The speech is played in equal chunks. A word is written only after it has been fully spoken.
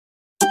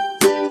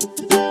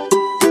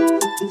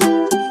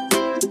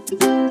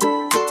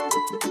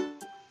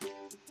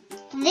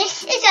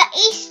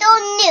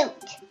eastern newt.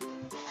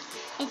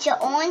 It's an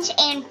orange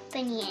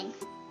amphibian,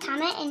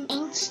 common in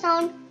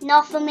eastern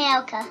North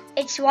America.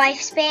 Its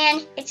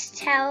lifespan, its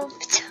 12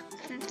 to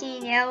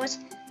 15 years.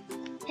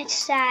 Its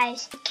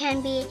size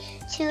can be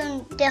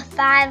 2 to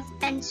 5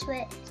 inches.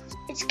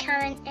 Its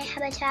common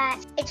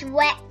habitat, it's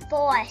wet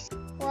forest.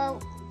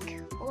 Well,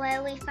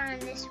 where we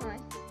found this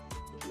one?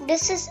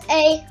 This is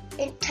a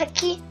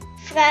Kentucky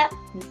flat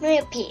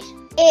millipede.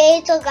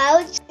 It is a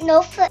large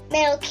North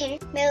American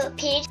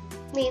millipede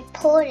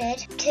reported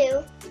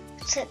to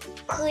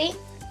secrete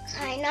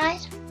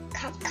cyanide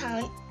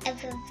compound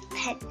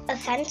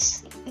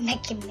offense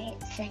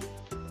mechanism.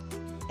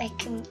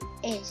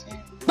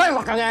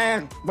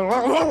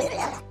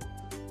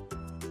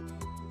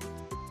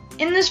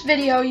 In this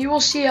video, you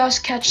will see us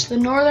catch the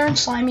northern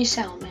slimy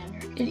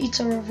salamander. It eats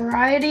a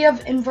variety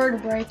of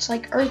invertebrates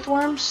like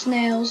earthworms,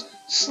 snails,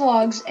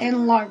 slugs,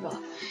 and larvae.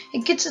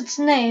 It gets its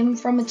name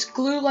from its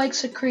glue-like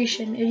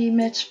secretion it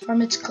emits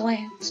from its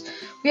glands.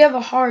 We have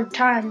a hard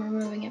time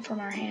removing it from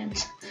our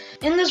hands.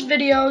 In this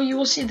video, you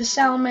will see the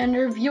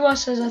salamander view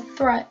us as a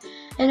threat,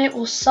 and it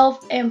will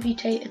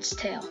self-amputate its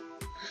tail.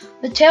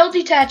 The tail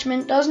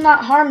detachment does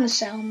not harm the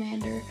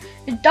salamander.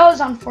 It does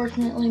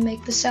unfortunately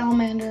make the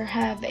salamander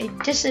have a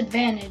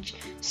disadvantage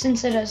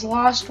since it has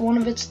lost one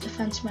of its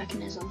defense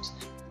mechanisms.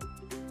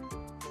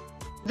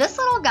 This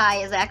little guy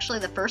is actually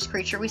the first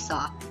creature we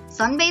saw.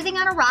 Sunbathing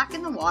on a rock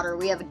in the water,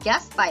 we have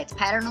guessed by its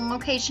pattern and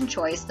location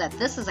choice that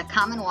this is a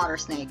common water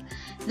snake.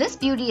 This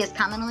beauty is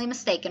commonly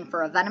mistaken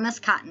for a venomous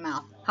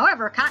cottonmouth.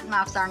 However,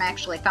 cottonmouths aren't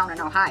actually found in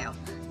Ohio.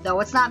 Though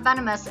it's not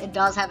venomous, it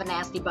does have a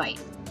nasty bite.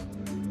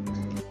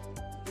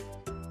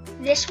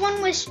 This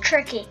one was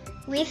tricky.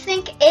 We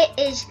think it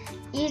is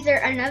either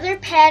another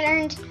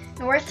patterned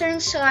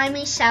northern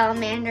slimy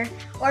salamander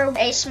or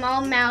a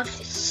smallmouth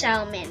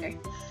salamander.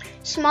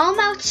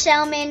 Smallmouth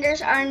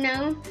salamanders are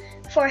known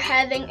for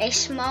having a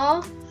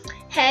small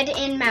head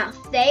and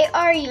mouth. They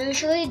are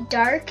usually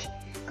dark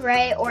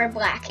gray or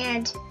black,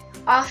 and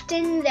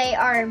often they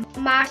are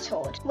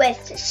mottled with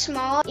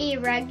small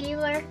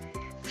irregular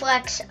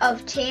flecks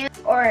of tan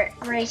or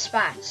gray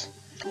spots.